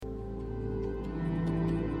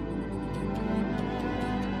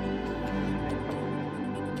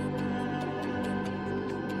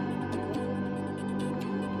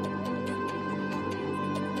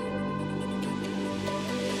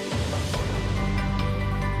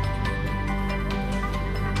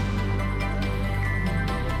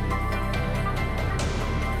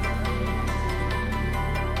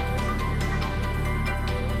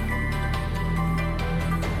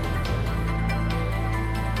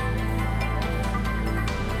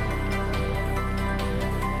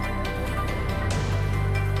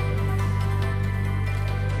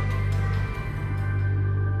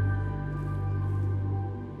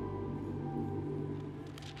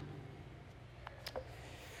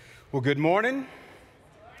Well, good morning.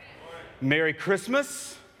 Merry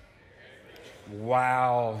Christmas.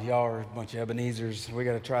 Wow, y'all are a bunch of Ebenezers. We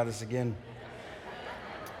got to try this again.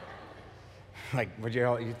 Like,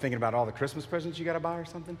 you thinking about all the Christmas presents you got to buy or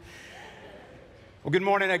something? Well, good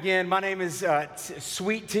morning again. My name is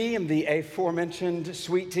Sweet Tea. I'm the aforementioned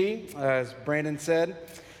Sweet Tea, as Brandon said.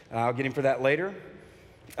 I'll get him for that later.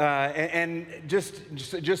 And just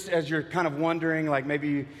as you're kind of wondering, like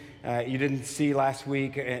maybe you didn't see last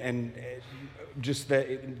week, and just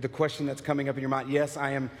the question that's coming up in your mind, yes,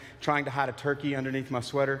 I am trying to hide a turkey underneath my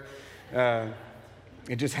sweater.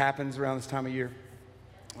 It just happens around this time of year.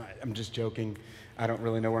 I'm just joking. I don't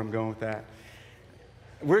really know where I'm going with that.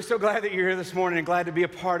 We're so glad that you're here this morning and glad to be a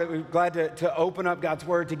part of it. We're glad to open up God's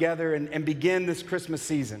Word together and begin this Christmas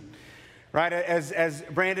season. Right, as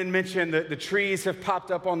Brandon mentioned, the trees have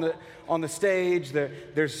popped up on the stage.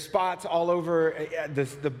 There's spots all over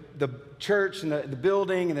the church and the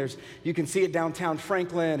building, and you can see it downtown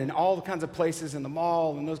Franklin and all the kinds of places in the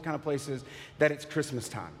mall and those kind of places that it's Christmas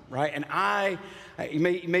time, right? And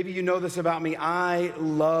maybe you know this about me, I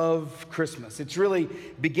love Christmas. It's really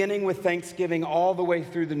beginning with Thanksgiving all the way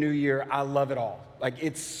through the new year. I love it all. Like,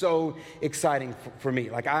 it's so exciting for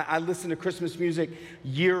me. Like, I listen to Christmas music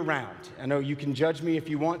year-round. I know you can judge me if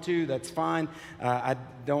you want to. That's fine. I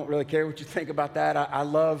don't really care what you think about that. I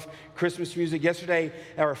love Christmas music.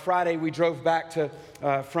 Friday, we drove back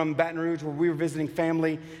from Baton Rouge, where we were visiting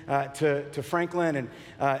family, to Franklin.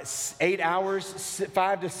 And 8 hours,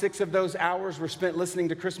 5 to 6 of those hours were spent listening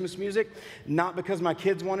to Christmas music. Not because my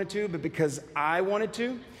kids wanted to, but because I wanted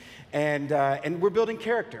to. And we're building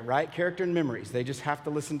character, right? Character and memories. They just have to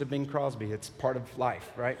listen to Bing Crosby. It's part of life,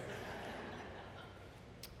 right?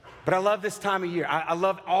 But I love this time of year. I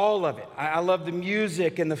love all of it. I love the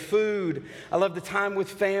music and the food. I love the time with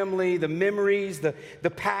family, the memories, the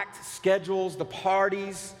packed schedules, the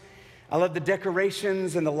parties. I love the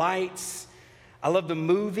decorations and the lights. I love the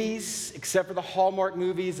movies, except for the Hallmark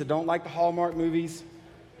movies. I don't like the Hallmark movies.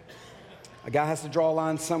 A guy has to draw a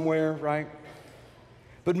line somewhere, right?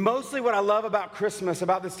 But mostly what I love about Christmas,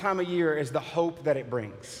 about this time of year, is the hope that it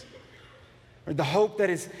brings. Or the hope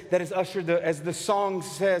that is ushered, as the song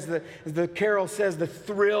says, as the carol says, the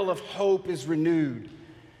thrill of hope is renewed.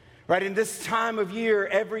 Right? In this time of year,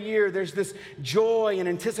 every year, there's this joy and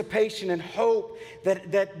anticipation and hope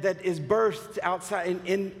that is birthed outside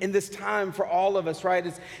in this time for all of us, right?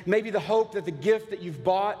 It's maybe the hope that the gift that you've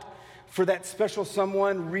bought for that special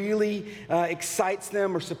someone really excites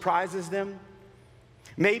them or surprises them.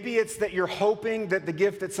 Maybe it's that you're hoping that the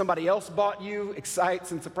gift that somebody else bought you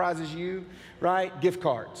excites and surprises you, right? Gift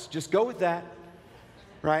cards. Just go with that,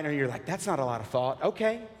 right? And you're like, that's not a lot of thought.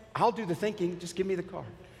 Okay, I'll do the thinking. Just give me the card.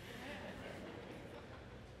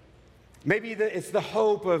 Maybe it's the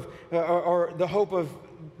hope of, or the hope of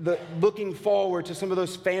the looking forward to some of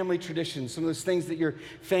those family traditions, some of those things that your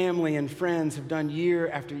family and friends have done year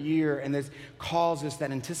after year, and this causes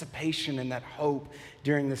that anticipation and that hope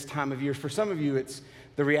during this time of year. For some of you, it's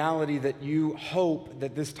the reality that you hope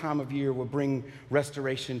that this time of year will bring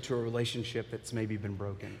restoration to a relationship that's maybe been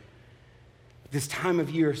broken. This time of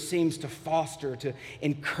year seems to foster, to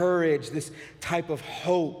encourage this type of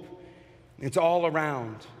hope. It's all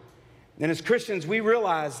around. And as Christians, we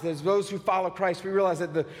realize, as those who follow Christ, we realize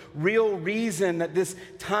that the real reason that this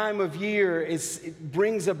time of year it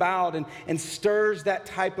brings about and stirs that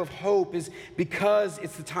type of hope is because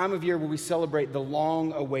it's the time of year where we celebrate the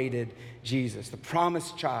long-awaited Jesus, the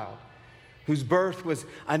promised child, whose birth was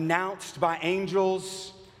announced by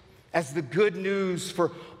angels as the good news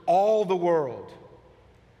for all the world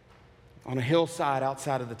on a hillside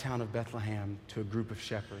outside of the town of Bethlehem to a group of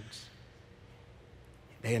shepherds.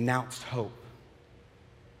 They announced hope.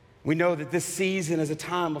 We know that this season is a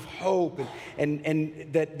time of hope, and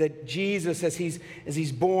that Jesus, as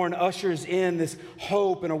he's born, ushers in this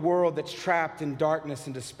hope in a world that's trapped in darkness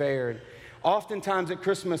and despair. And oftentimes at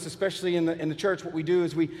Christmas, especially in the church, what we do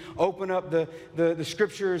is we open up the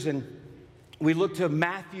scriptures and we look to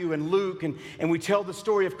Matthew and Luke, and we tell the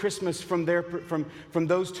story of Christmas from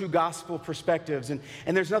those two gospel perspectives. And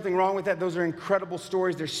there's nothing wrong with that. Those are incredible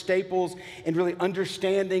stories. They're staples in really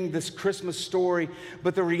understanding this Christmas story.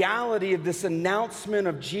 But the reality of this announcement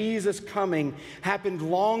of Jesus coming happened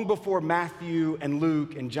long before Matthew and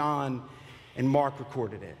Luke and John and Mark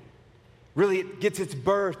recorded it. Really, it gets its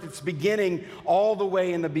birth, its beginning, all the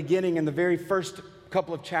way in the beginning, in the very first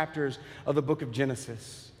couple of chapters of the book of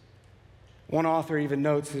Genesis. One author even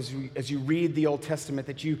notes as you read the Old Testament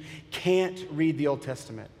that you can't read the Old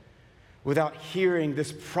Testament without hearing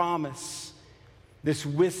this promise, this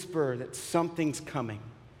whisper that something's coming,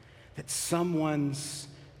 that someone's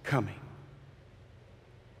coming.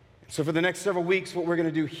 So for the next several weeks, what we're going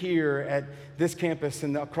to do here at this campus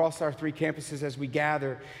and across our 3 campuses as we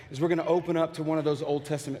gather is we're going to open up to one of those Old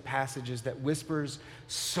Testament passages that whispers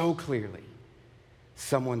so clearly,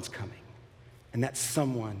 someone's coming. And that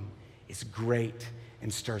someone is great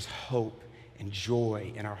and stirs hope and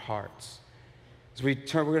joy in our hearts. As we're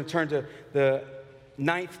going to turn to the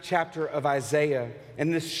 9th chapter of Isaiah.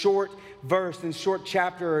 And this short verse and short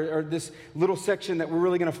chapter, or this little section that we're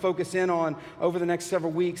really going to focus in on over the next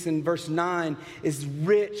several weeks in verse 9, is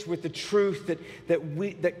rich with the truth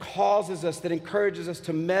that causes us, that encourages us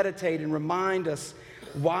to meditate and remind us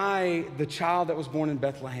why the child that was born in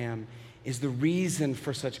Bethlehem is the reason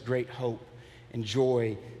for such great hope and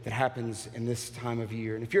joy that happens in this time of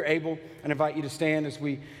year. And if you're able, I invite you to stand as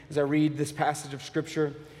I read this passage of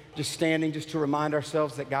Scripture. Just standing just to remind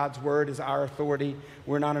ourselves that God's word is our authority.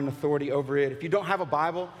 We're not an authority over it. If you don't have a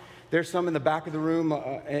Bible, there's some in the back of the room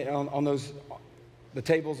on the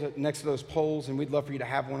tables next to those poles, and we'd love for you to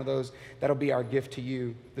have one of those. That'll be our gift to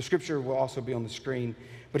you. The scripture will also be on the screen.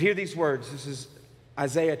 But hear these words. This is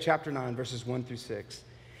Isaiah chapter 9, verses 1 through 6.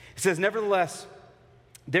 It says, "Nevertheless,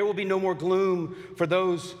 there will be no more gloom for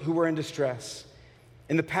those who were in distress.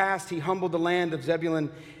 In the past, he humbled the land of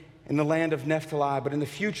Zebulun in the land of Naphtali, but in the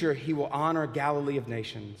future he will honor Galilee of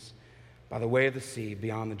nations by the way of the sea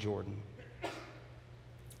beyond the Jordan."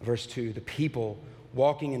 Verse 2, "The people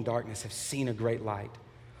walking in darkness have seen a great light.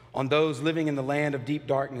 On those living in the land of deep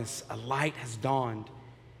darkness, a light has dawned.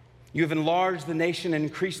 You have enlarged the nation and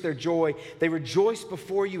increased their joy. They rejoice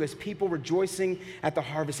before you as people rejoicing at the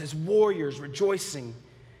harvest, as warriors rejoicing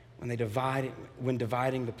when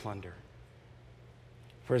dividing the plunder.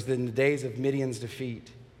 For as in the days of Midian's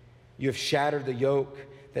defeat, you have shattered the yoke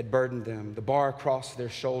that burdened them, the bar across their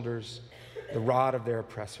shoulders, the rod of their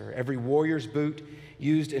oppressor. Every warrior's boot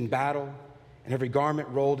used in battle and every garment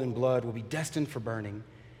rolled in blood will be destined for burning,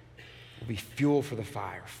 will be fuel for the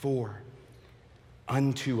fire. For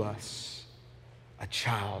unto us a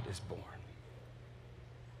child is born.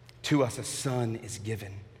 To us a son is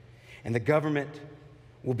given, and the government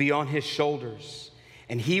will be on his shoulders,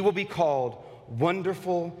 and he will be called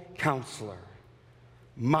Wonderful Counselor,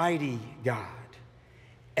 Mighty God,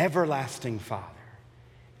 Everlasting Father,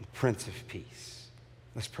 and Prince of Peace."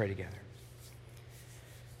 Let's pray together.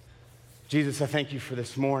 Jesus, I thank you for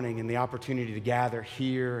this morning and the opportunity to gather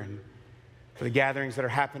here, and for the gatherings that are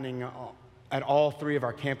happening at all 3 of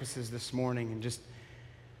our campuses this morning, and just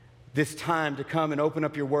this time to come and open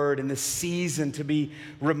up your word, and this season to be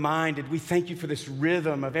reminded. We thank you for this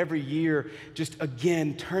rhythm of every year, just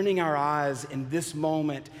again turning our eyes in this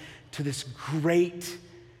moment to this great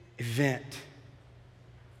event,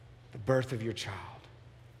 the birth of your child,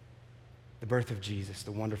 the birth of Jesus,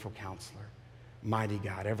 the wonderful counselor, mighty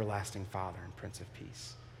God, everlasting Father, and Prince of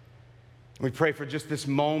Peace. We pray for just this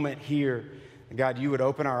moment here, God, you would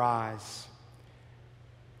open our eyes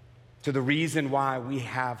to the reason why we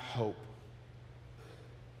have hope,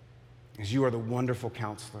 as you are the wonderful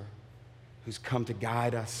counselor who's come to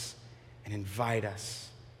guide us and invite us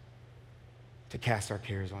to cast our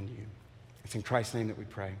cares on you. It's in Christ's name that we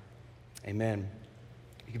pray. Amen.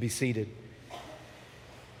 You can be seated.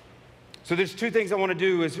 So there's 2 things I want to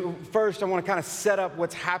do. Is first, I want to kind of set up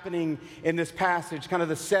what's happening in this passage, kind of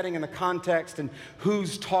the setting and the context and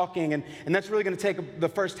who's talking. And that's really going to take the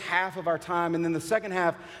first half of our time. And then the second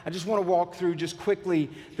half, I just want to walk through just quickly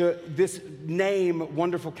this name,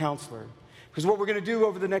 Wonderful Counselor. Because what we're going to do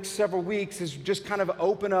over the next several weeks is just kind of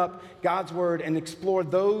open up God's word and explore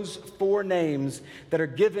those 4 names that are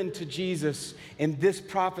given to Jesus in this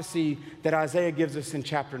prophecy that Isaiah gives us in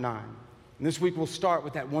chapter 9. And this week we'll start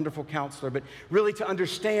with that wonderful counselor, but really to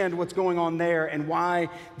understand what's going on there and why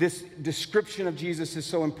this description of Jesus is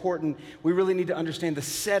so important, we really need to understand the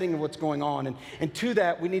setting of what's going on. And to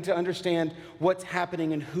that, we need to understand what's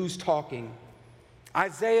happening and who's talking.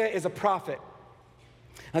 Isaiah is a prophet.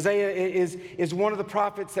 Isaiah is one of the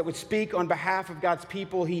prophets that would speak on behalf of God's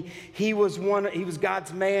people. He was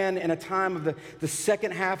God's man in a time of the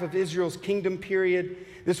second half of Israel's kingdom period.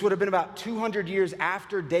 This would have been about 200 years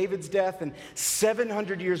after David's death and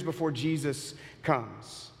 700 years before Jesus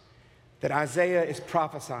comes, that Isaiah is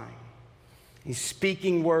prophesying. He's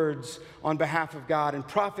speaking words on behalf of God. And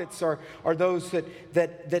prophets are those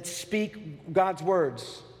that speak God's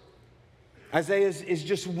words. Isaiah is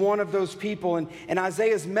just one of those people. And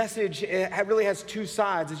Isaiah's message really has 2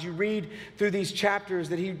 sides. As you read through these chapters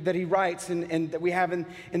that he writes and that we have in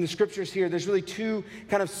the scriptures here, there's really 2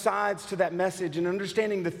 kind of sides to that message. And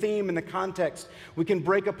understanding the theme and the context, we can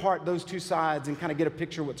break apart those 2 sides and kind of get a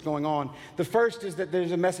picture of what's going on. The first is that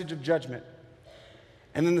there's a message of judgment.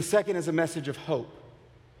 And then the second is a message of hope.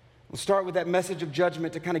 We'll start with that message of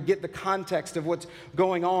judgment to kind of get the context of what's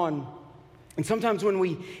going on. And sometimes when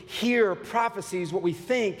we hear prophecies, what we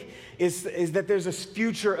think is that there's a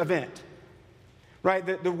future event,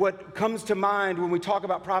 right? What comes to mind when we talk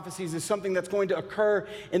about prophecies is something that's going to occur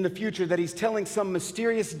in the future, that he's telling some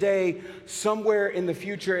mysterious day somewhere in the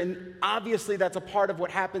future. And obviously that's a part of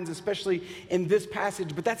what happens, especially in this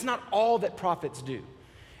passage, but that's not all that prophets do.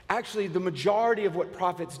 Actually, the majority of what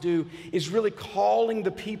prophets do is really calling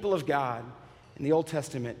the people of God in the Old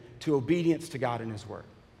Testament to obedience to God and his word.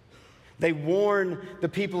 They warn the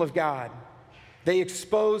people of God. They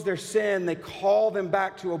expose their sin. They call them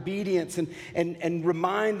back to obedience and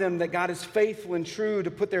remind them that God is faithful and true,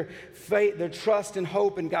 to put their faith, their trust and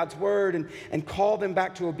hope in God's word, and call them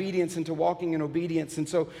back to obedience and to walking in obedience. And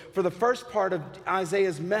so for the first part of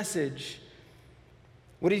Isaiah's message,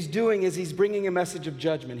 what he's doing is he's bringing a message of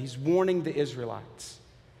judgment. He's warning the Israelites.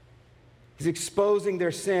 He's exposing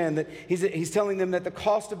their sin, that he's telling them that the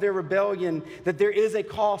cost of their rebellion, that there is a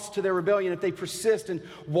cost to their rebellion. If they persist in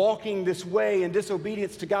walking this way in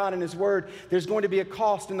disobedience to God and his word, there's going to be a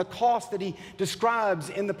cost. And the cost that he describes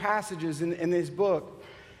in the passages in this book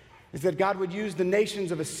is that God would use the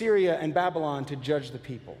nations of Assyria and Babylon to judge the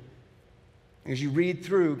people. As you read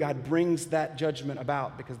through, God brings that judgment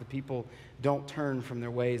about because the people don't turn from their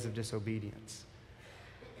ways of disobedience.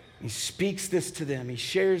 He speaks this to them. He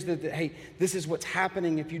shares that, hey, this is what's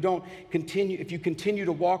happening. If you continue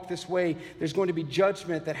to walk this way, there's going to be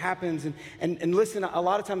judgment that happens. And listen, a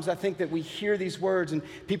lot of times I think that we hear these words and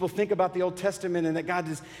people think about the Old Testament and that God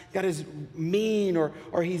is mean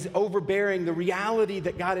or he's overbearing. The reality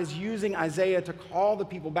that God is using Isaiah to call the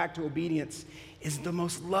people back to obedience is the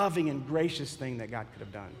most loving and gracious thing that God could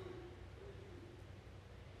have done.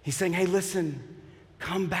 He's saying, hey, listen,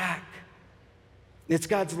 come back. It's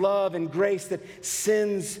God's love and grace that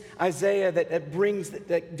sends Isaiah,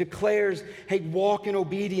 that declares, hey, walk in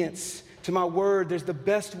obedience to my word. There's the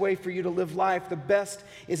best way for you to live life. The best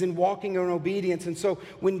is in walking in obedience. And so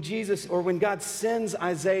when God sends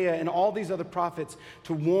Isaiah and all these other prophets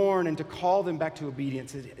to warn and to call them back to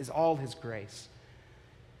obedience, it is all his grace.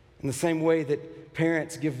 In the same way that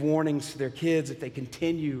parents give warnings to their kids, if they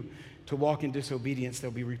continue to walk in disobedience,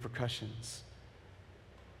 there'll be repercussions.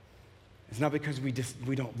 It's not because we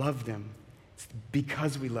don't love them. It's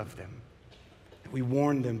because we love them that we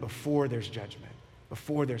warn them before there's judgment,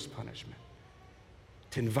 before there's punishment,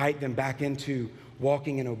 to invite them back into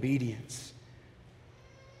walking in obedience.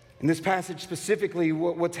 In this passage specifically,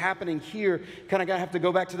 what's happening here, kind of have to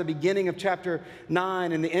go back to the beginning of chapter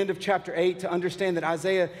 9 and the end of chapter 8 to understand that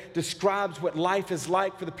Isaiah describes what life is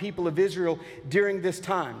like for the people of Israel during this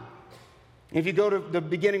time. If you go to the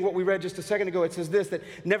beginning, what we read just a second ago, it says this, that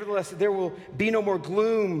nevertheless there will be no more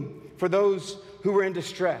gloom for those who were in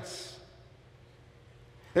distress.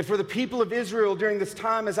 That for the people of Israel during this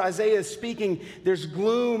time as Isaiah is speaking, there's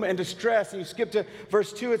gloom and distress. And you skip to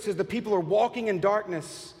verse 2, it says the people are walking in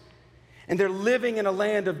darkness and they're living in a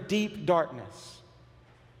land of deep darkness.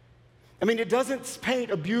 I mean, it doesn't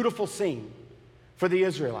paint a beautiful scene for the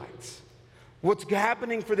Israelites. What's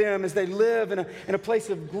happening for them is they live in a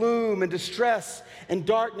place of gloom and distress and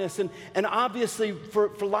darkness. And obviously,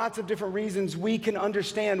 for lots of different reasons, we can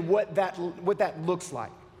understand what that looks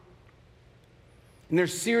like. And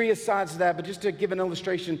there's serious sides to that, but just to give an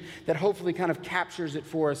illustration that hopefully kind of captures it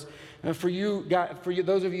for us. For you,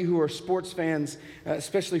 those of you who are sports fans,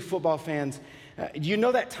 especially football fans, do you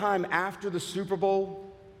know that time after the Super Bowl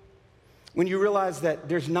when you realize that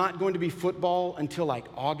there's not going to be football until like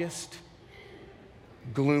August?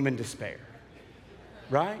 Gloom and despair,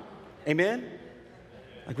 right? Amen?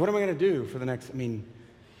 Like, what am I going to do for the next,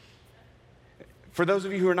 for those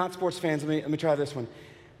of you who are not sports fans, let me try this one.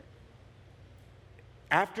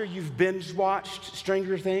 After you've binge watched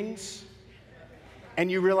Stranger Things and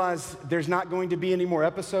you realize there's not going to be any more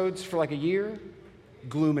episodes for like a year,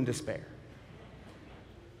 gloom and despair.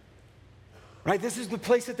 Right? This is the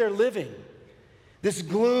place that they're living. This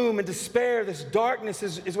gloom and despair, this darkness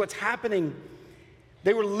is what's happening.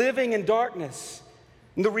 They were living in darkness.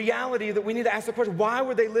 And the reality that we need to ask the question, why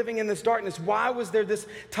were they living in this darkness? Why was there this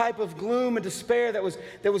type of gloom and despair that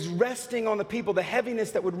was resting on the people, the heaviness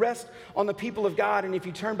that would rest on the people of God? And if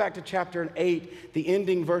you turn back to chapter 8, the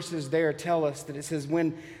ending verses there tell us that it says,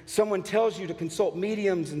 when someone tells you to consult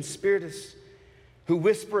mediums and spiritists who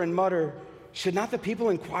whisper and mutter, should not the people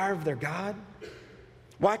inquire of their God?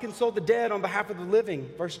 Why consult the dead on behalf of the living?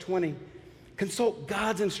 Verse 20, consult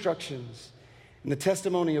God's instructions and the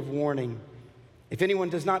testimony of warning. If anyone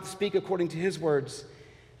does not speak according to his words,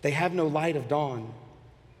 they have no light of dawn.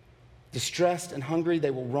 Distressed and hungry, they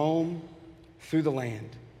will roam through the land.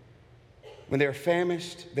 When they are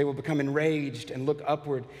famished, they will become enraged and look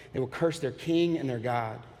upward. They will curse their king and their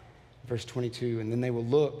God. Verse 22, and then they will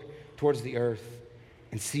look towards the earth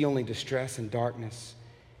and see only distress and darkness,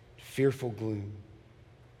 fearful gloom.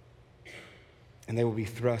 And they will be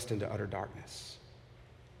thrust into utter darkness.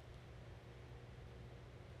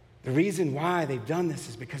 The reason why they've done this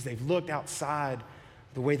is because they've looked outside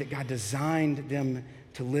the way that God designed them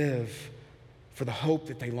to live for the hope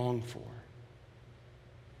that they long for.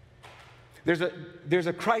 There's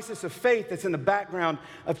a crisis of faith that's in the background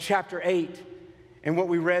of chapter 8 and what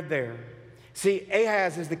we read there. See,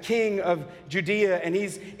 Ahaz is the king of Judea, and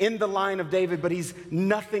he's in the line of David, but he's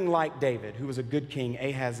nothing like David, who was a good king.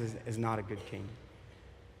 Ahaz is not a good king.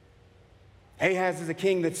 Ahaz is a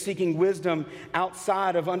king that's seeking wisdom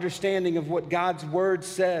outside of understanding of what God's word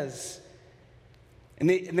says. And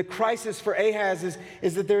the crisis for Ahaz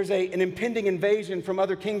is that there's an impending invasion from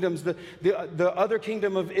other kingdoms. The other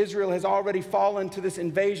kingdom of Israel has already fallen to this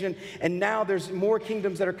invasion, and now there's more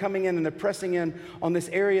kingdoms that are coming in, and they're pressing in on this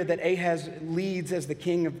area that Ahaz leads as the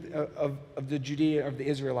king of the Judea, of the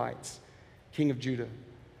Israelites, king of Judah.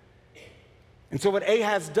 And so what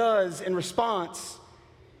Ahaz does in response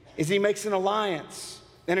is he makes an alliance,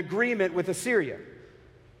 an agreement with Assyria.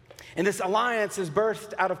 And this alliance is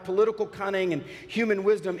birthed out of political cunning and human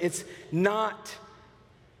wisdom. It's not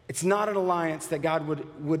an alliance that God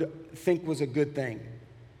would think was a good thing.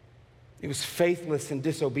 It was faithless and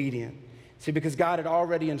disobedient. See, because God had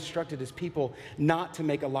already instructed his people not to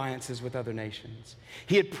make alliances with other nations.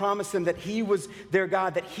 He had promised them that he was their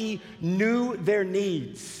God, that he knew their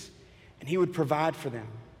needs, and he would provide for them.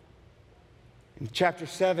 In chapter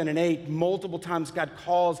 7 and 8, multiple times God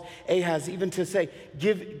calls Ahaz even to say,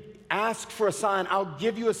 ask for a sign. I'll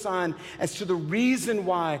give you a sign as to the reason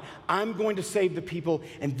why I'm going to save the people,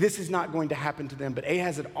 and this is not going to happen to them. But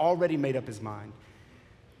Ahaz had already made up his mind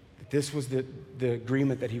that this was the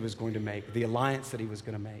agreement that he was going to make, the alliance that he was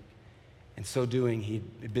going to make. In so doing, he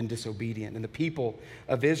had been disobedient. And the people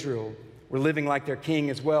of Israel were living like their king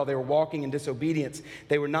as well. They were walking in disobedience.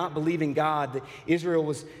 They were not believing God. Israel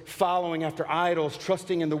was following after idols,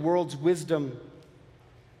 trusting in the world's wisdom.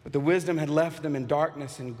 But the wisdom had left them in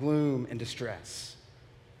darkness and gloom and distress.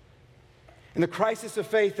 And the crisis of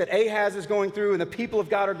faith that Ahaz is going through and the people of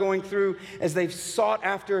God are going through as they've sought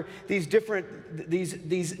after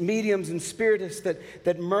these mediums and spiritists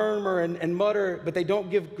that murmur and mutter, but they don't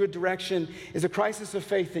give good direction, is a crisis of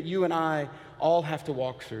faith that you and I all have to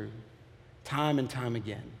walk through time and time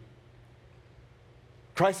again.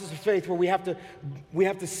 Crisis of faith where we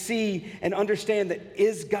have to see and understand that,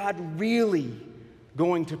 is God really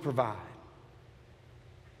going to provide?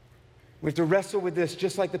 We have to wrestle with this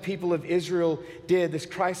just like the people of Israel did, this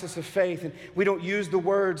crisis of faith. And we don't use the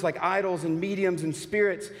words like idols and mediums and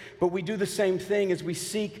spirits, but we do the same thing as we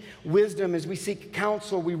seek wisdom, as we seek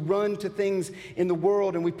counsel. We run to things in the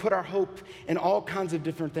world and we put our hope in all kinds of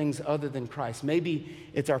different things other than Christ. Maybe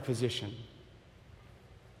it's our position.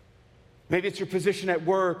 Maybe it's your position at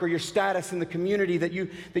work or your status in the community that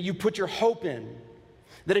you put your hope in.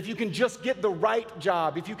 That if you can just get the right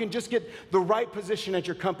job, if you can just get the right position at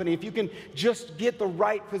your company, if you can just get the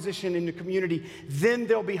right position in the community, then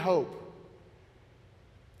there'll be hope.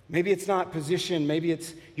 Maybe it's not position, maybe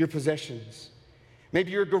it's your possessions.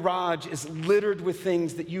 Maybe your garage is littered with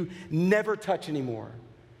things that you never touch anymore.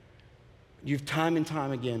 You've time and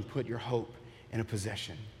time again put your hope in a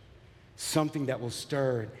possession, something that will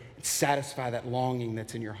stir and satisfy that longing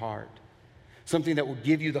that's in your heart. Something that will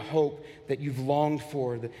give you the hope that you've longed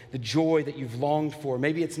for, the joy that you've longed for.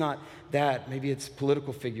 Maybe it's not that. Maybe it's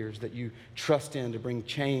political figures that you trust in to bring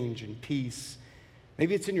change and peace.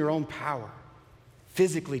 Maybe it's in your own power,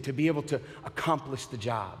 physically, to be able to accomplish the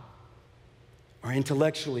job, or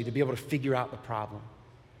intellectually to be able to figure out the problem.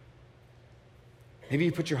 Maybe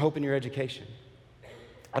you put your hope in your education.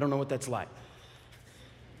 I don't know what that's like.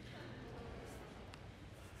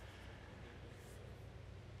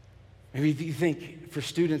 Maybe you think, for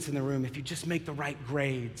students in the room, if you just make the right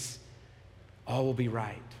grades, all will be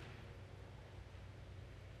right.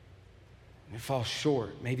 And it falls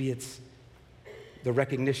short. Maybe it's the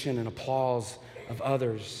recognition and applause of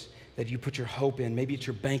others that you put your hope in. Maybe it's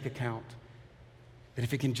your bank account, that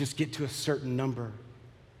if it can just get to a certain number,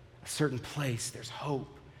 a certain place, there's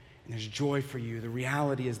hope. And there's joy for you. The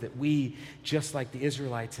reality is that we, just like the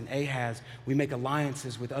Israelites and Ahaz, we make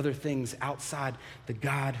alliances with other things outside the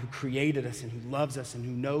God who created us and who loves us and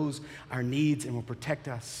who knows our needs and will protect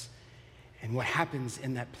us. And what happens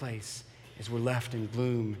in that place is we're left in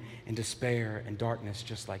gloom and despair and darkness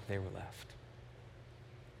just like they were left.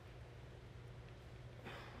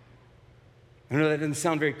 I know that doesn't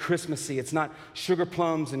sound very Christmassy. It's not sugar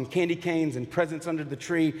plums and candy canes and presents under the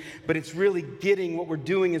tree, but it's really getting what we're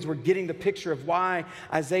doing is we're getting the picture of why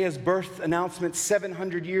Isaiah's birth announcement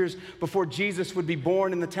 700 years before Jesus would be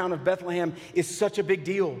born in the town of Bethlehem is such a big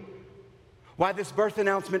deal. Why this birth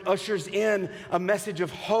announcement ushers in a message of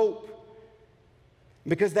hope.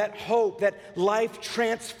 Because that hope, that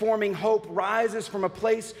life-transforming hope, rises from a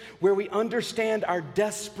place where we understand our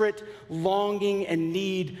desperate longing and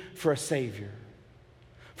need for a Savior.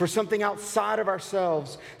 For something outside of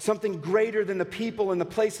ourselves, something greater than the people and the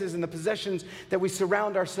places and the possessions that we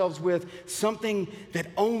surround ourselves with, something that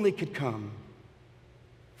only could come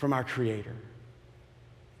from our Creator.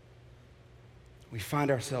 We find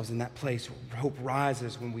ourselves in that place where hope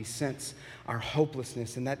rises when we sense our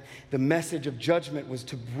hopelessness, and that the message of judgment was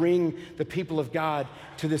to bring the people of God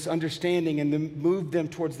to this understanding and to move them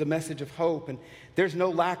towards the message of hope. And there's no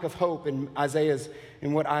lack of hope in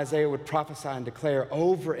what Isaiah would prophesy and declare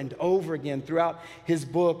over and over again throughout his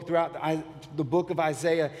book, throughout the book of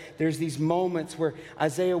Isaiah. There's these moments where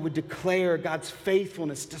Isaiah would declare God's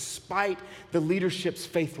faithfulness despite the leadership's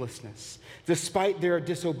faithlessness, despite their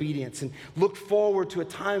disobedience, and look forward to a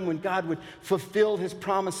time when God would fulfill his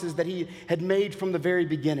promises that he had made from the very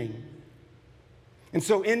beginning. And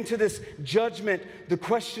so into this judgment, the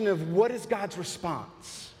question of what is God's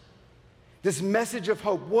response? This message of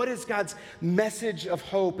hope. What is God's message of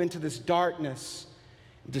hope into this darkness,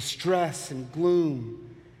 distress, and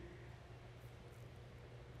gloom?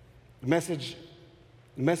 The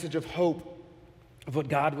message of hope of what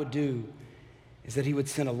God would do is that he would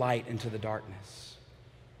send a light into the darkness.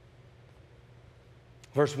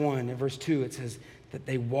 Verse 1 and verse 2, it says that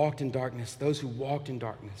they walked in darkness. Those who walked in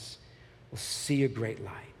darkness will see a great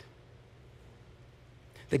light.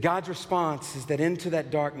 That God's response is that into that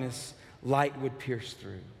darkness, light would pierce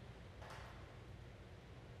through.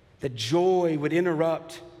 That joy would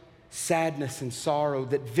interrupt sadness and sorrow.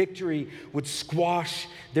 That victory would squash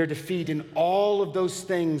their defeat. And all of those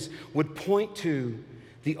things would point to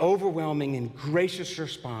the overwhelming and gracious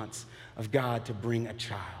response of God to bring a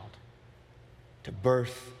child, to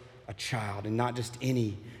birth a child, and not just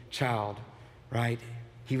any child, right?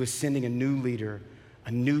 He was sending a new leader,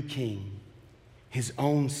 a new king, his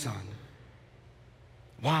own son.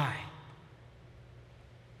 Why?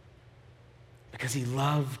 Because he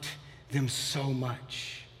loved them so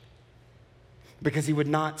much. Because he would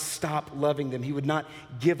not stop loving them. He would not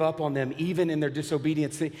give up on them, even in their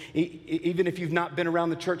disobedience. Even if you've not been around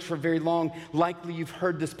the church for very long, likely you've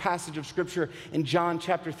heard this passage of Scripture in John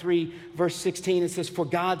chapter 3, verse 16. It says, "For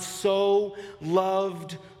God so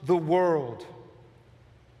loved the world."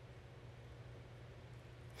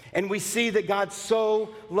 And we see that God so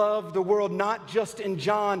loved the world, not just in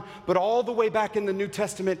John, but all the way back in the New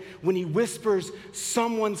Testament when he whispers,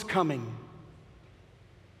 someone's coming.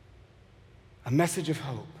 A message of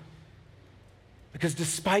hope. Because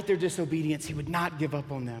despite their disobedience, he would not give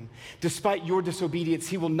up on them. Despite your disobedience,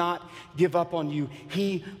 he will not give up on you.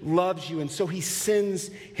 He loves you, and so he sends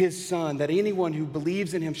his son, that anyone who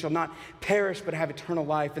believes in him shall not perish but have eternal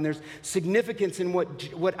life. And there's significance in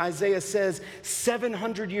what Isaiah says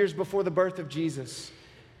 700 years before the birth of Jesus.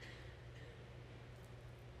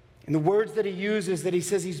 And the words that he uses, that he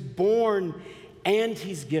says he's born and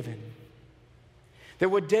he's given. That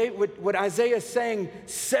what Isaiah is saying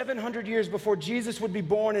 700 years before Jesus would be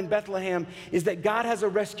born in Bethlehem is that God has a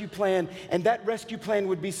rescue plan, and that rescue plan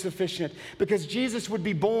would be sufficient because Jesus would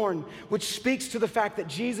be born, which speaks to the fact that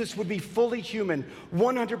Jesus would be fully human,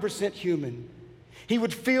 100% human. He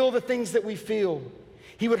would feel the things that we feel.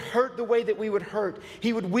 He would hurt the way that we would hurt.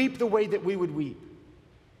 He would weep the way that we would weep.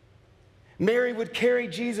 Mary would carry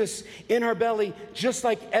Jesus in her belly just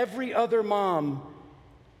like every other mom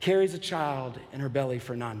carries a child in her belly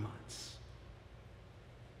for 9 months.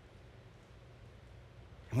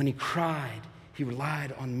 And when he cried, he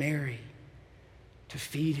relied on Mary to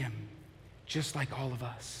feed him, just like all of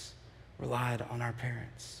us relied on our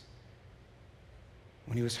parents.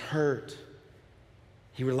 When he was hurt,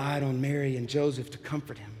 he relied on Mary and Joseph to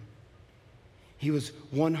comfort him. He was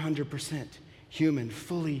 100% human,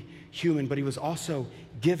 fully human, but he was also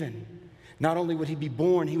given. Not only would he be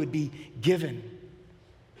born, he would be given.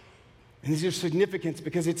 And these are significant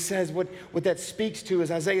because it says what that speaks to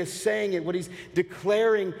is Isaiah saying it, what he's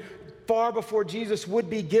declaring far before Jesus would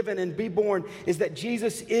be given and be born is that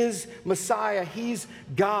Jesus is Messiah. He's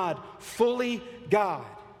God, fully God.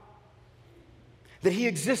 That he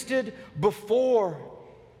existed before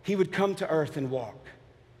he would come to earth and walk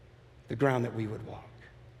the ground that we would walk.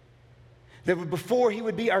 That before he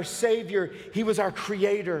would be our Savior, he was our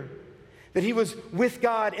Creator. That he was with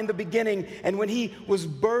God in the beginning, and when he was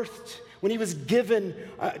birthed, when he was given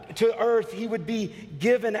to earth, he would be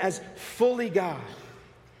given as fully God.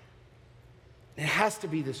 It has to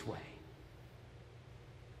be this way.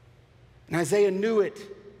 And Isaiah knew it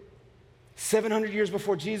 700 years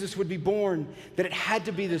before Jesus would be born, that it had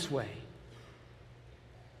to be this way.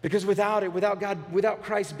 Because without it, without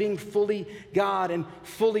Christ being fully God and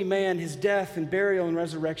fully man, his death and burial and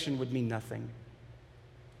resurrection would mean nothing.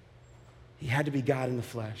 He had to be God in the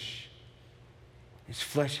flesh. His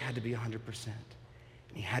flesh had to be 100%. And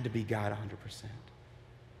he had to be God 100%.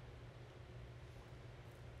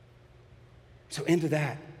 So into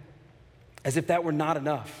that, as if that were not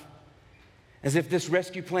enough, as if this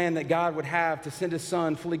rescue plan that God would have to send his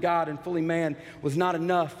son, fully God and fully man, was not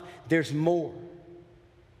enough, there's more.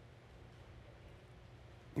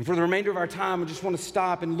 And for the remainder of our time, I just want to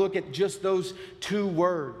stop and look at just those two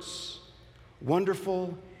words,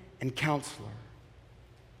 wonderful and counselor.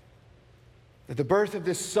 That the birth of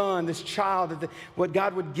this son, this child, that what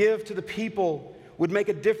God would give to the people would make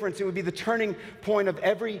a difference. It would be the turning point of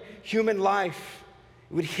every human life.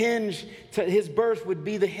 It would hinge, his birth would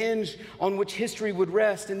be the hinge on which history would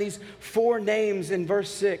rest. And these four names in verse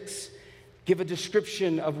 6 give a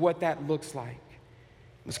description of what that looks like.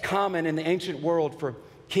 It was common in the ancient world for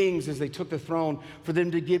kings, as they took the throne, for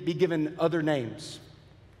them to be given other names.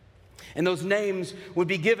 And those names would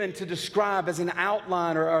be given to describe as an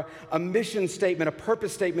outline or a mission statement, a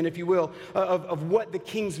purpose statement, if you will, of what the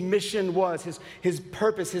king's mission was, his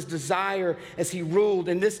purpose, his desire as he ruled.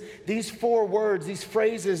 And these four words, these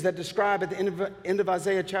phrases that describe at the end of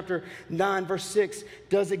Isaiah chapter 9, verse 6,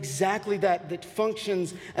 does exactly that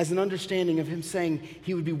functions as an understanding of him saying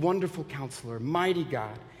he would be wonderful counselor, mighty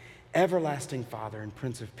God, everlasting Father, and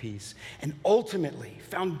Prince of Peace. And ultimately,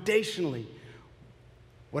 foundationally,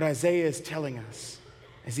 what Isaiah is telling us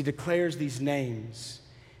as he declares these names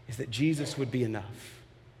is that Jesus would be enough.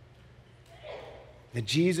 That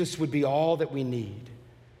Jesus would be all that we need.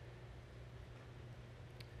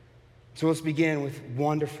 So let's begin with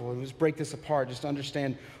wonderful. Let's break this apart just to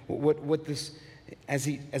understand what this, as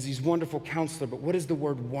he's wonderful counselor, but what does the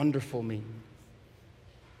word wonderful mean?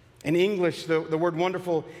 In English, the word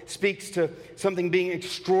wonderful speaks to something being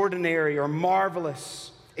extraordinary or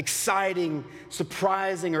marvelous, exciting,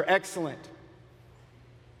 surprising, or excellent.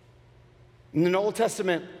 In the Old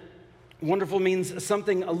Testament, wonderful means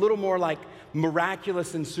something a little more like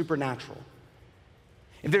miraculous and supernatural.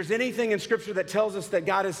 If there's anything in Scripture that tells us that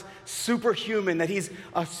God is superhuman, that he's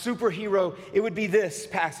a superhero, it would be this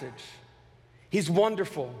passage. He's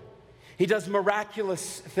wonderful. He does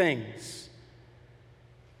miraculous things.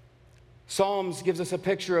 Psalms gives us a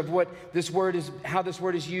picture of what this word is, how this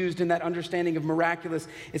word is used in that understanding of miraculous.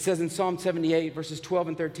 It says in Psalm 78, verses 12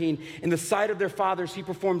 and 13, in the sight of their fathers, he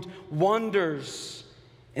performed wonders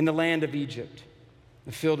in the land of Egypt,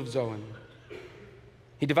 the field of Zoan.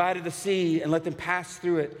 He divided the sea and let them pass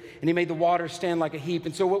through it, and he made the waters stand like a heap.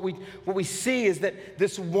 And so what we see is that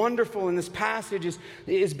this wonderful in this passage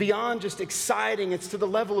is beyond just exciting. It's to the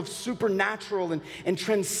level of supernatural and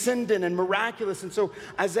transcendent and miraculous. And so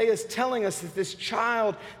Isaiah is telling us that this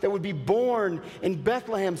child that would be born in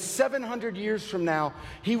Bethlehem 700 years from now,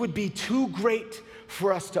 he would be too great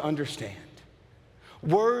for us to understand.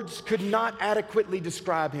 Words could not adequately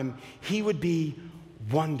describe him. He would be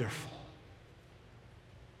wonderful.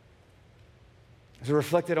 As I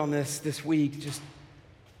reflected on this week, just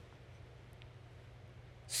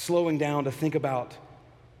slowing down to think about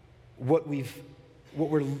what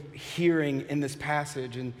we're hearing in this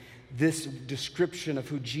passage and this description of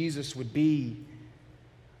who Jesus would be,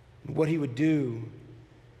 what he would do,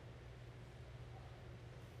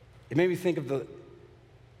 it made me think of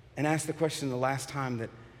and ask the question the last time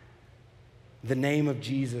that the name of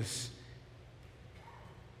Jesus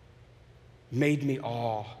made me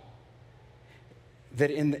awe. That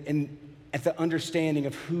at the understanding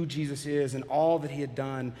of who Jesus is and all that he had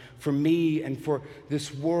done for me and for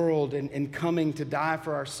this world and coming to die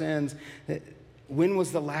for our sins, that when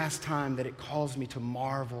was the last time that it caused me to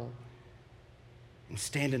marvel and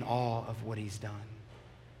stand in awe of what he's done?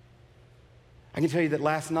 I can tell you that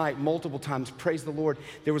last night, multiple times, praise the Lord,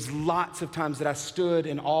 there was lots of times that I stood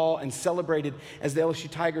in awe and celebrated as the LSU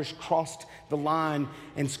Tigers crossed the line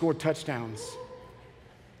and scored touchdowns.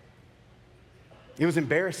 It was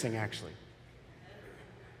embarrassing, actually.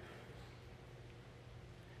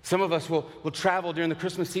 Some of us will travel during the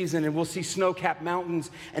Christmas season and we'll see snow-capped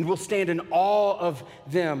mountains and we'll stand in awe of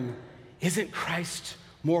them. Isn't Christ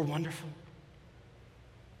more wonderful?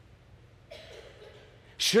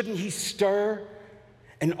 Shouldn't he stir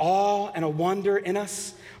an awe and a wonder in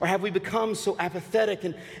us? Or have we become so apathetic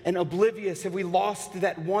and oblivious? Have we lost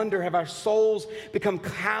that wonder? Have our souls become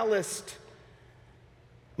calloused?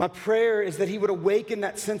 My prayer is that he would awaken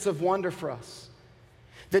that sense of wonder for us.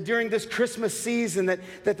 That during this Christmas season, that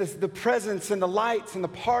the presents and the lights and the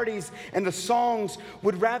parties and the songs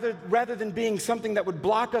would rather than being something that would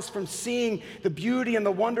block us from seeing the beauty and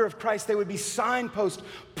the wonder of Christ, they would be signposts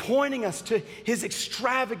pointing us to his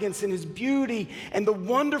extravagance and his beauty and the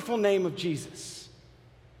wonderful name of Jesus.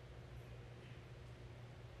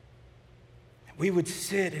 We would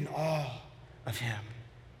sit in awe of him.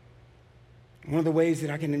 One of the ways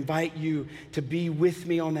that I can invite you to be with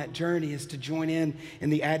me on that journey is to join in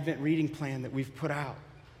the Advent reading plan that we've put out.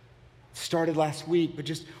 It started last week, but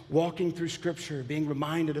just walking through Scripture, being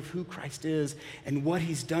reminded of who Christ is and what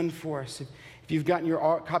he's done for us. If you've gotten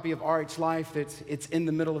your copy of RH Life, it's in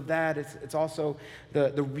the middle of that. It's also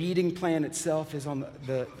the reading plan itself is on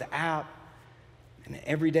the app. And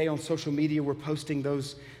every day on social media, we're posting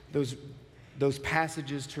those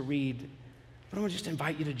passages to read. But I want to just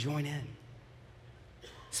invite you to join in.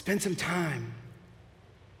 Spend some time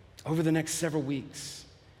over the next several weeks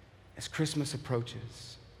as Christmas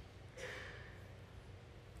approaches.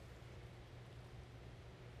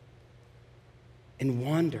 In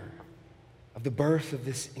wonder of the birth of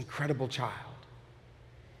this incredible child,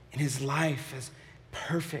 and his life as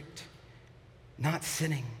perfect, not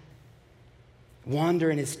sinning. Wonder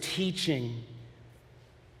in his teaching.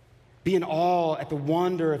 Be in awe at the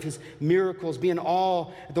wonder of his miracles. Be in awe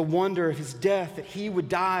at the wonder of his death, that he would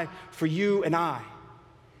die for you and I.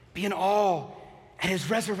 Be in awe at his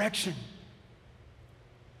resurrection.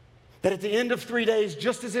 That at the end of 3 days,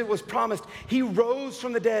 just as it was promised, he rose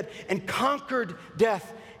from the dead and conquered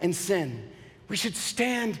death and sin. We should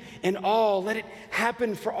stand in awe. Let it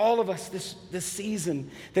happen for all of us this season.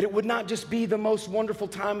 That it would not just be the most wonderful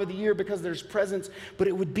time of the year because there's presents, but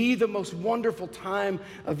it would be the most wonderful time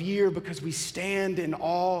of year because we stand in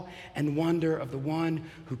awe and wonder of the one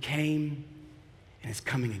who came and is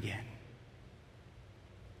coming again.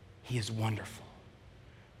 He is wonderful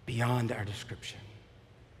beyond our description.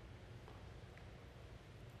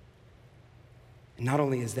 And not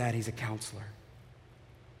only is that, he's a counselor.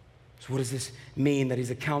 So what does this mean that he's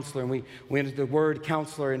a counselor? And we enter the word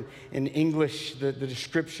counselor in English, the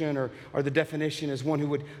description or the definition is one who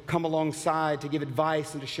would come alongside to give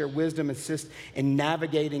advice and to share wisdom, assist in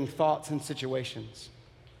navigating thoughts and situations.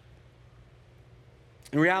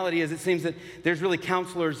 The reality is, it seems that there's really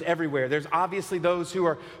counselors everywhere. There's obviously those who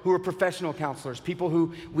are professional counselors, people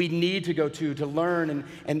who we need to go to learn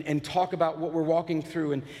and talk about what we're walking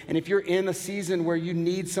through. And if you're in a season where you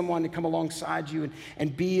need someone to come alongside you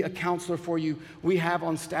and be a counselor for you, we have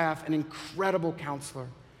on staff an incredible counselor.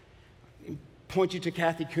 I point you to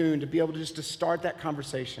Kathy Kuhn to be able to start that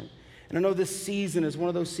conversation. And I know this season is one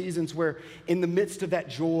of those seasons where in the midst of that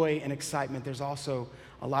joy and excitement, there's also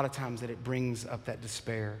a lot of times that it brings up that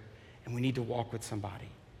despair, and we need to walk with somebody.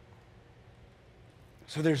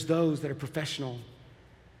 So there's those that are professional,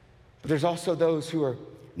 but there's also those who are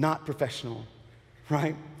not professional,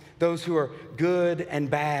 right? Those who are good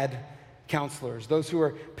and bad counselors, those who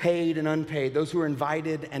are paid and unpaid, those who are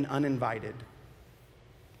invited and uninvited,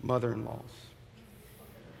 mother-in-laws.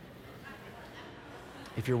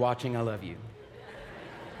 If you're watching, I love you.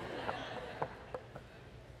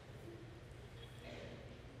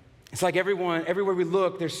 It's like everywhere we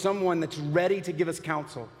look, there's someone that's ready to give us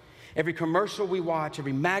counsel. Every commercial we watch,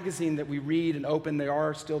 every magazine that we read and open, there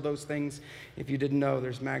are still those things. If you didn't know,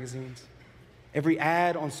 there's magazines. Every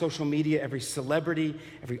ad on social media, every celebrity,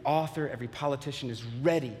 every author, every politician is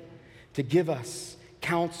ready to give us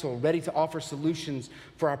counsel, ready to offer solutions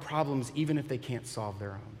for our problems, even if they can't solve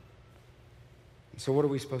their own. So what are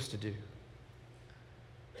we supposed to do?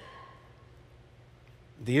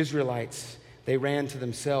 The Israelites, they ran to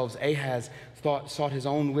themselves. Ahaz sought his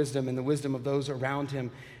own wisdom and the wisdom of those around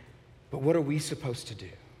him. But what are we supposed to do?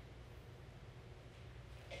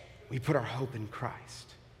 We put our hope in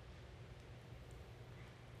Christ.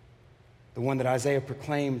 The one that Isaiah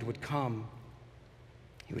proclaimed would come.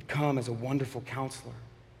 He would come as a wonderful counselor.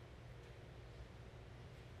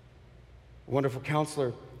 A wonderful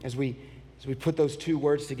counselor, as we put those two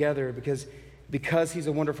words together, because he's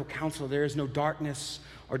a wonderful counselor, there is no darkness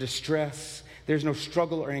or distress. There's no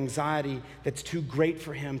struggle or anxiety that's too great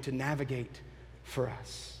for him to navigate for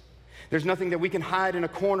us. There's nothing that we can hide in a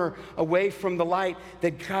corner away from the light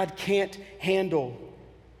that God can't handle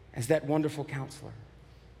as that wonderful counselor.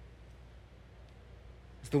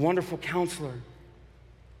 As the wonderful counselor,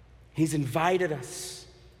 he's invited us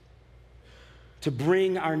to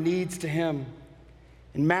bring our needs to him.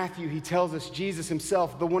 In Matthew, he tells us, Jesus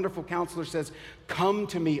himself, the wonderful counselor, says, "Come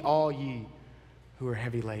to me, all ye who are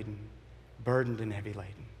heavy laden, burdened and heavy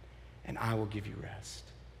laden, and I will give you rest."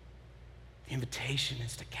 The invitation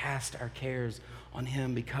is to cast our cares on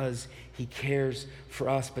him because he cares for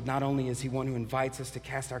us. But not only is he one who invites us to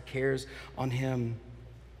cast our cares on him,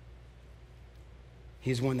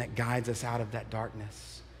 he is one that guides us out of that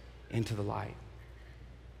darkness into the light.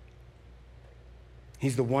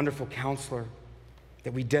 He's the wonderful counselor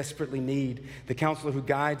that we desperately need, the counselor who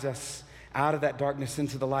guides us out of that darkness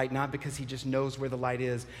into the light, not because he just knows where the light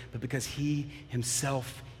is, but because he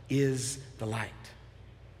himself is the light.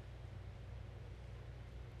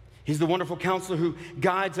 He's the wonderful counselor who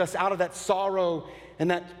guides us out of that sorrow and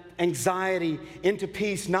that anxiety into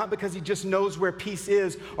peace, not because he just knows where peace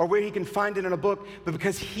is or where he can find it in a book, but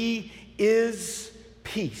because he is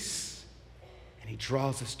peace. And he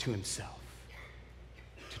draws us to himself,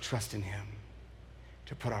 to trust in him,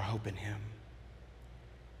 to put our hope in him.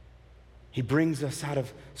 He brings us out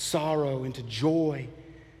of sorrow into joy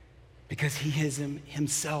because he is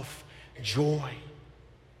himself joy.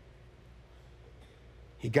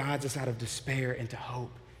 He guides us out of despair into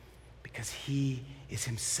hope because he is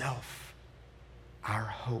himself our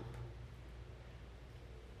hope.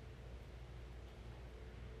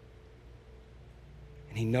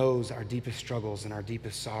 And he knows our deepest struggles and our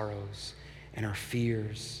deepest sorrows and our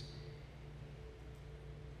fears.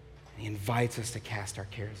 And he invites us to cast our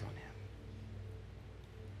cares on him.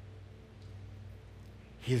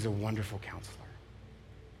 He is a wonderful counselor,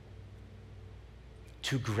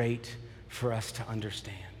 too great for us to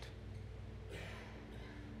understand.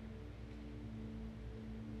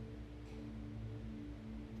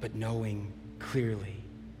 But knowing clearly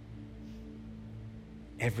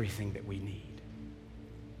everything that we need.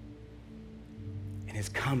 And his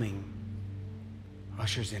coming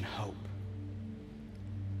ushers in hope.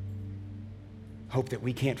 Hope that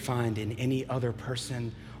we can't find in any other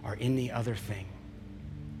person or any other thing.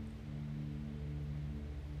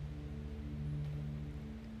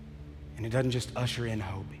 And it doesn't just usher in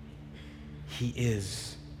hope. He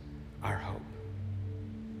is our hope.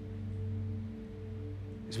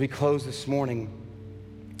 As we close this morning,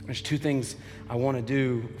 there's two things I want to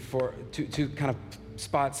do for two kind of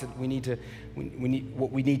spots that we need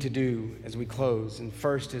what we need to do as we close. And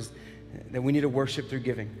first is that we need to worship through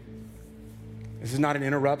giving. This is not an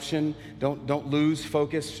interruption. Don't lose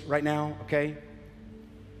focus right now, okay?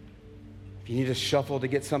 If you need to shuffle to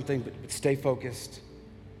get something, but stay focused.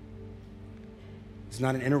 It's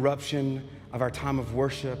not an interruption of our time of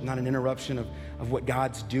worship, not an interruption of what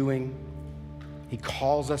God's doing. He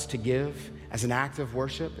calls us to give as an act of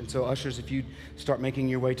worship. And so ushers, if you start making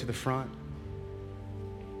your way to the front.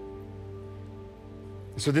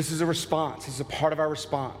 So this is a response. This is a part of our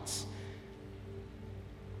response.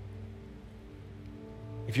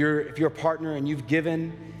 If you're a partner and you've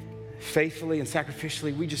given faithfully and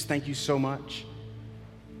sacrificially, we just thank you so much.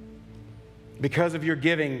 Because of your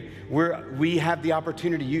giving, we have the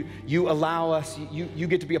opportunity. You allow us, you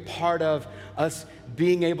get to be a part of us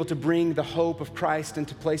being able to bring the hope of Christ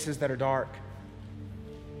into places that are dark,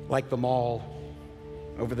 like the mall,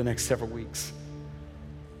 over the next several weeks.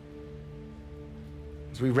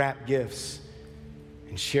 As we wrap gifts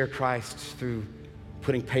and share Christ through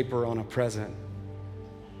putting paper on a present,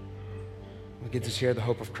 we get to share the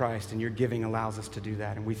hope of Christ, and your giving allows us to do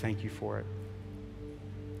that, and we thank you for it.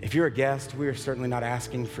 If you're a guest, we are certainly not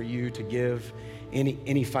asking for you to give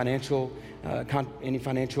any financial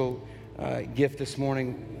gift this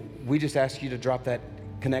morning. We just ask you to drop that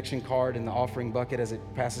connection card in the offering bucket as it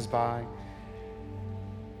passes by.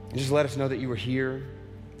 And just let us know that you were here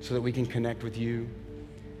so that we can connect with you.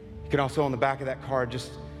 You can also, on the back of that card,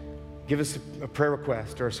 just give us a prayer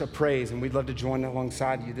request or a praise, and we'd love to join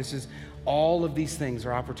alongside you. All of these things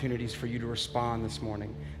are opportunities for you to respond this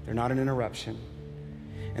morning. They're not an interruption.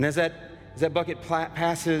 And as that bucket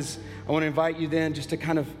passes, I want to invite you then just to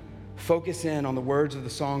kind of focus in on the words of the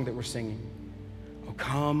song that we're singing. Oh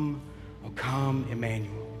come,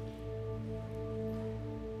 Emmanuel.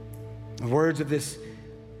 The words of this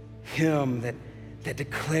hymn that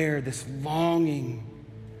declare this longing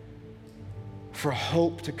for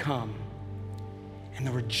hope to come and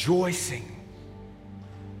the rejoicing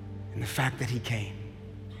in the fact that he came.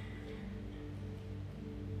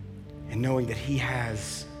 And knowing that he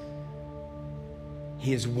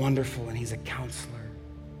is wonderful and he's a counselor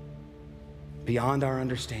beyond our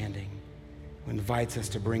understanding, who invites us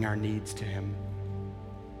to bring our needs to him.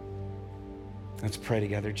 Let's pray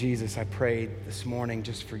together. Jesus, I prayed this morning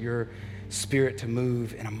just for your Spirit to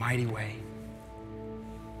move in a mighty way.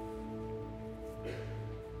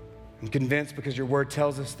 I'm convinced because your word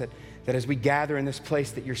tells us that as we gather in this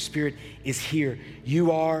place, that your Spirit is here.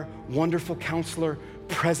 You are wonderful Counselor,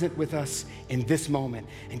 present with us in this moment.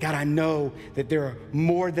 And God, I know that there are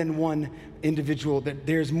more than one individual, that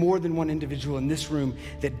there's more than one individual in this room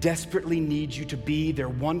that desperately needs you to be their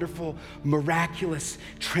wonderful, miraculous,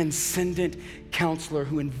 transcendent Counselor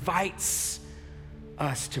who invites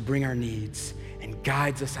us to bring our needs and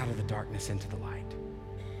guides us out of the darkness into the light.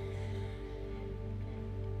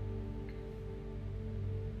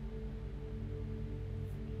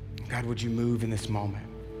 God, would you move in this moment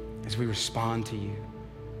as we respond to you?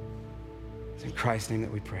 It's in Christ's name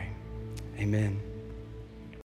that we pray. Amen.